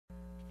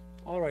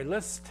All right,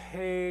 let's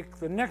take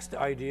the next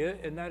idea,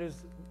 and that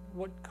is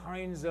what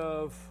kinds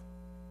of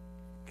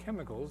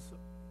chemicals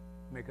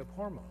make up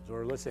hormones,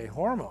 or let's say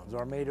hormones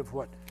are made of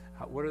what?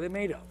 What are they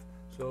made of?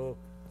 So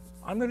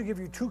I'm going to give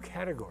you two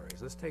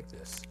categories. Let's take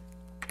this.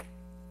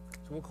 So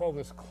we'll call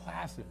this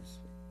classes.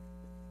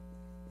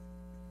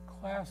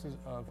 Classes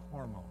of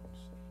hormones.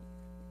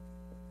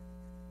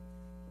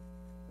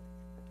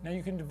 Now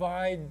you can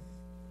divide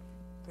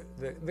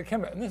the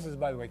chemical, and this is,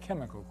 by the way,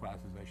 chemical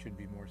classes. I should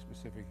be more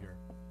specific here.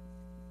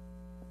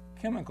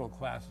 Chemical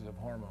classes of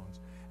hormones.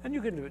 And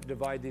you can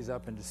divide these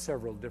up into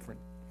several different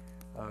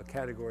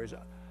categories.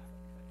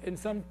 In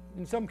some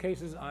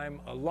cases, I'm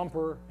a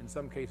lumper. In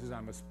some cases,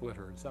 I'm a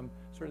splitter. In some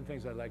certain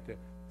things, I like to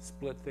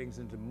split things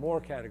into more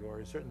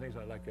categories. Certain things,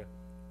 I like to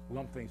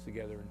lump things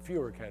together in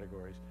fewer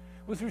categories.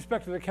 With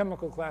respect to the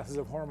chemical classes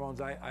of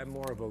hormones, I'm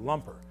more of a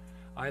lumper.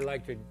 I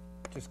like to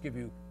just give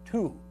you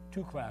two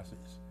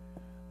classes.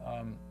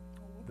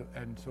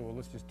 And so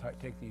let's just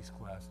take these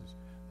classes.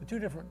 The two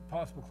different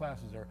possible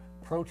classes are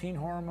protein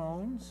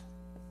hormones.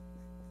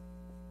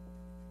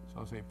 So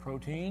I'll say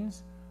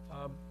proteins,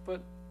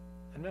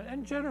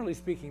 and generally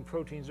speaking,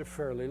 proteins are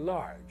fairly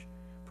large.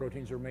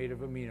 Proteins are made of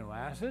amino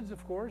acids,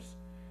 of course,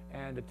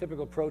 and a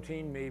typical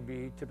protein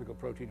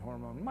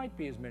hormone might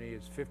be as many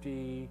as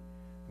 50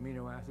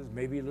 amino acids,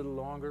 maybe a little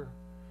longer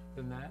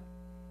than that.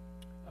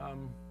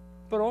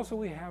 But also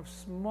we have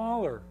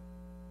smaller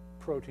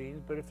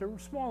proteins, but if they're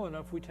small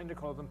enough, we tend to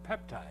call them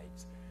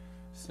peptides.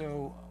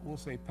 So we'll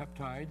say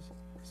peptides.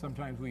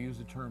 Sometimes we use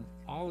the term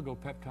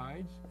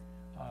oligopeptides.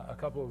 A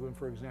couple of them,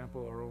 for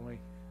example, are only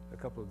a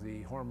couple of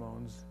the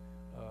hormones.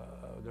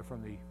 They're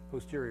from the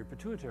posterior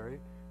pituitary.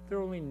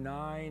 They're only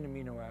 9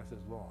 amino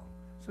acids long.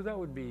 So that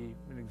would be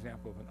an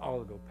example of an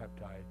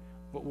oligopeptide,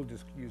 but we'll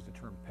just use the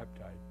term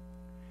peptide.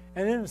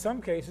 And then in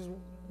some cases,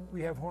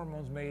 we have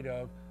hormones made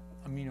of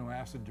amino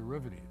acid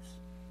derivatives.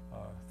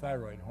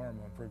 Thyroid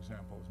hormone, for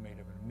example, is made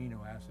of an amino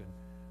acid,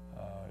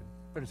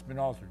 but it's been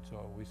altered,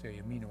 so we say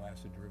amino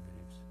acid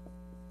derivatives.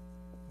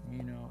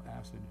 Amino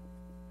acid.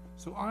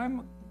 So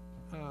I'm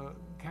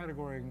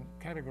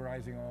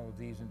categorizing all of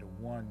these into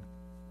one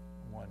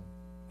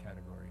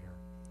category here.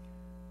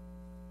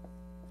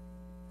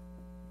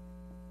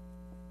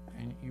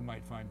 And you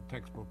might find a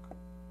textbook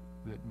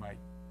that might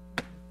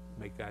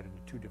make that into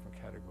two different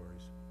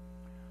categories.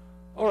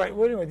 All right,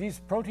 well, anyway, these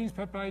proteins,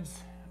 peptides,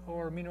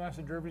 or amino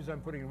acid derivatives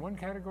I'm putting in one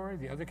category.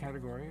 The other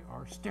category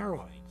are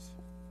steroids.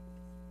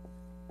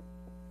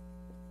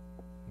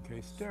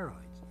 Okay, steroids.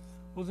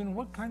 Well, then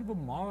what kind of a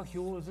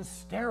molecule is a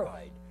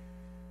steroid?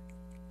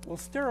 Well,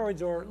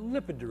 steroids are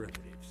lipid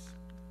derivatives,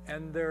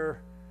 and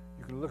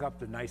you can look up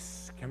the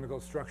nice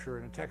chemical structure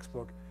in a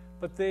textbook,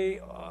 but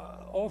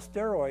all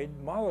steroid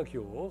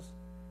molecules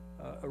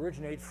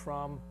originate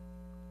from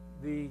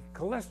the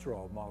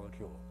cholesterol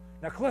molecule.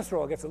 Now,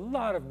 cholesterol gets a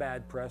lot of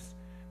bad press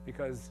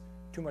because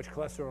too much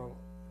cholesterol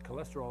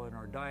in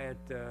our diet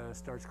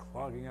starts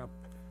clogging up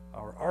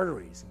our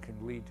arteries and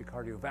can lead to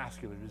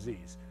cardiovascular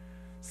disease.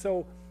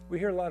 So we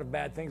hear a lot of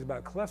bad things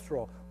about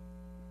cholesterol.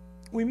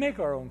 We make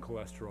our own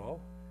cholesterol,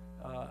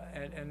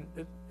 and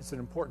it's an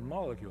important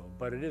molecule,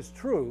 but it is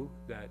true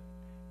that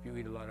if you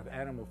eat a lot of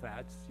animal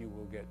fats, you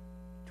will get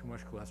too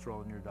much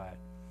cholesterol in your diet.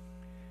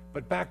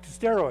 But back to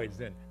steroids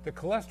then. The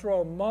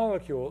cholesterol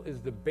molecule is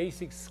the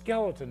basic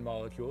skeleton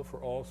molecule for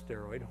all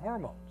steroid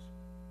hormones.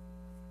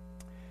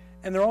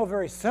 And they're all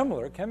very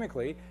similar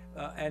chemically,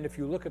 and if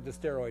you look at the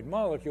steroid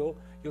molecule,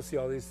 you'll see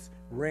all these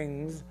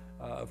rings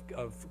of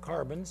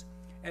carbons,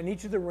 and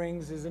each of the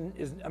rings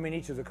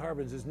each of the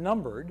carbons is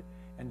numbered,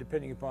 and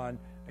depending upon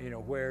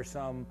where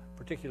some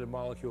particular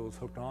molecule is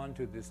hooked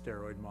onto this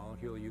steroid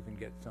molecule, you can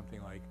get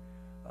something like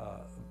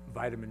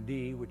vitamin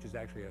D, which is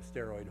actually a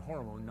steroid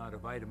hormone, not a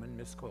vitamin,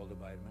 miscalled a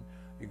vitamin.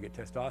 You get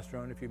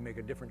testosterone. If you make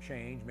a different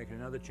change, make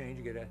another change,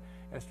 you get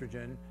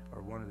estrogen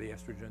or one of the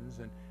estrogens,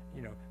 and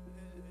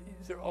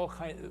they're all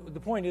the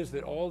point is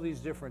that all these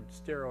different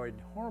steroid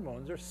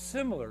hormones are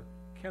similar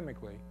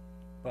chemically,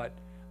 but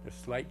there's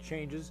slight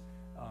changes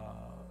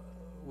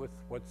with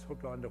what's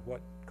hooked onto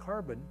what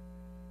carbon,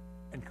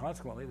 and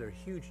consequently there are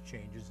huge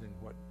changes in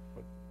what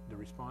the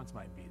response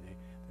might be. They're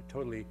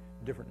totally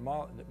different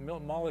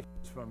molecules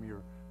from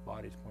your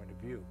body's point of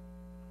view.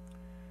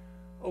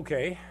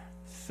 Okay,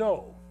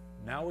 so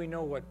now we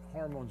know what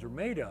hormones are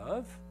made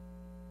of,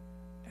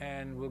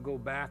 and we'll go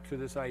back to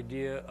this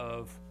idea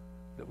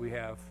that we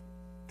have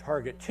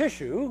target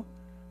tissue,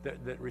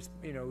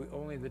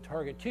 only the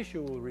target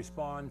tissue will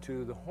respond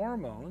to the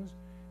hormones,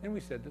 and we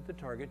said that the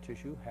target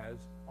tissue has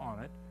on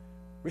it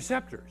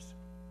receptors.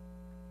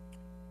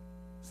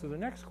 So the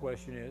next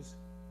question is,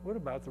 what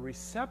about the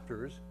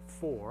receptors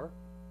for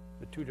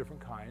the two different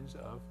kinds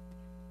of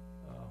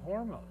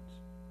hormones?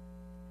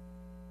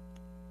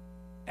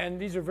 And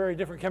these are very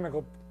different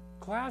chemical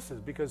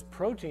classes, because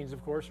proteins,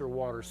 of course, are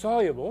water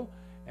soluble,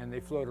 and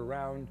they float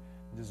around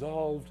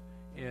dissolved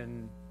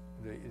in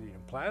the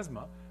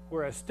plasma,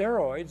 whereas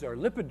steroids are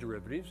lipid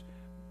derivatives.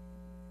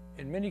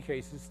 In many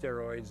cases,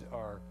 steroids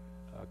are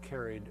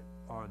carried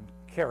on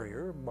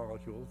carrier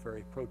molecules,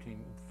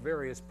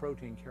 various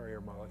protein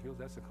carrier molecules.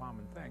 That's a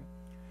common thing.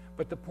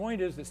 But the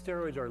point is that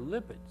steroids are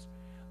lipids.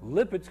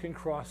 Lipids can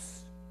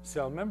cross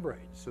cell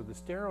membranes. So the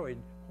steroid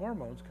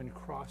hormones can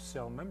cross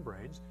cell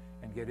membranes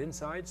and get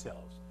inside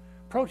cells.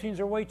 Proteins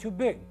are way too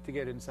big to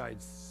get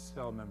inside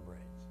cell membranes.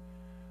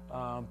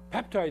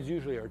 Peptides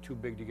usually are too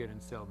big to get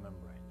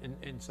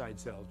inside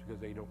cells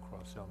because they don't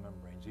cross cell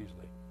membranes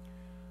easily.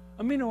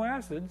 Amino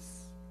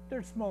acids,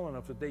 they're small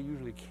enough that they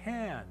usually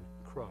can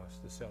cross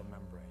the cell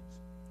membranes.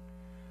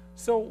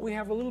 So we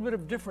have a little bit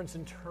of difference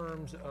in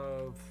terms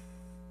of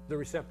the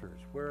receptors.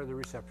 Where are the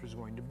receptors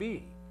going to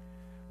be?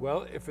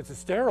 Well, if it's a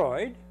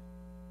steroid,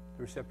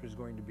 the receptor is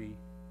going to be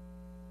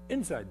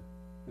inside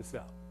the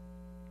cell.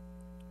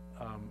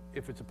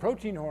 If it's a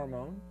protein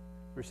hormone,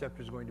 the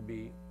receptor is going to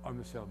be on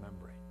the cell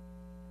membrane.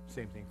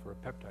 Same thing for a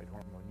peptide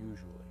hormone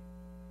usually.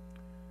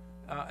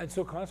 And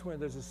so consequently,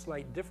 there's a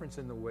slight difference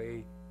in the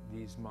way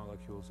these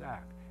molecules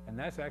act. And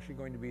that's actually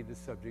going to be the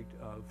subject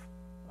of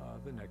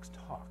the next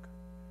talk.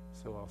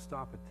 So I'll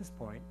stop at this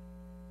point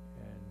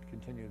and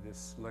continue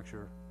this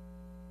lecture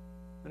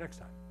the next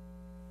time.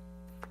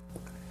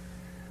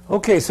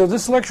 Okay, so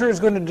this lecture is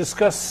going to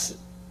discuss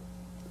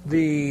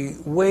the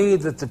way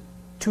that the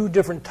two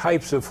different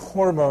types of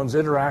hormones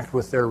interact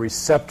with their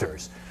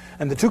receptors.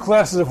 And the two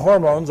classes of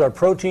hormones are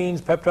proteins,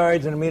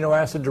 peptides, and amino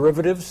acid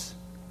derivatives.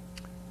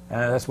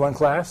 That's one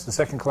class. The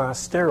second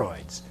class,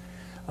 steroids.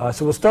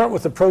 So we'll start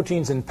with the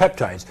proteins and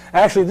peptides.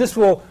 Actually,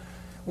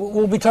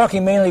 we'll be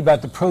talking mainly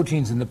about the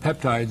proteins and the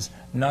peptides,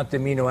 not the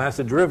amino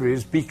acid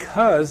derivatives,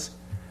 because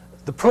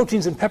the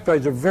proteins and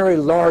peptides are very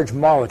large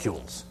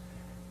molecules.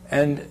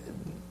 And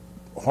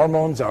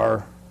hormones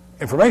are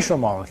informational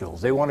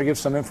molecules. They want to give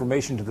some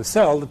information to the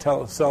cell to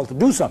tell the cell to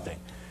do something.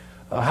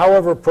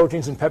 However,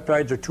 proteins and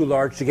peptides are too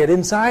large to get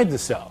inside the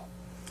cell.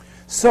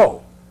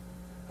 So,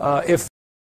 if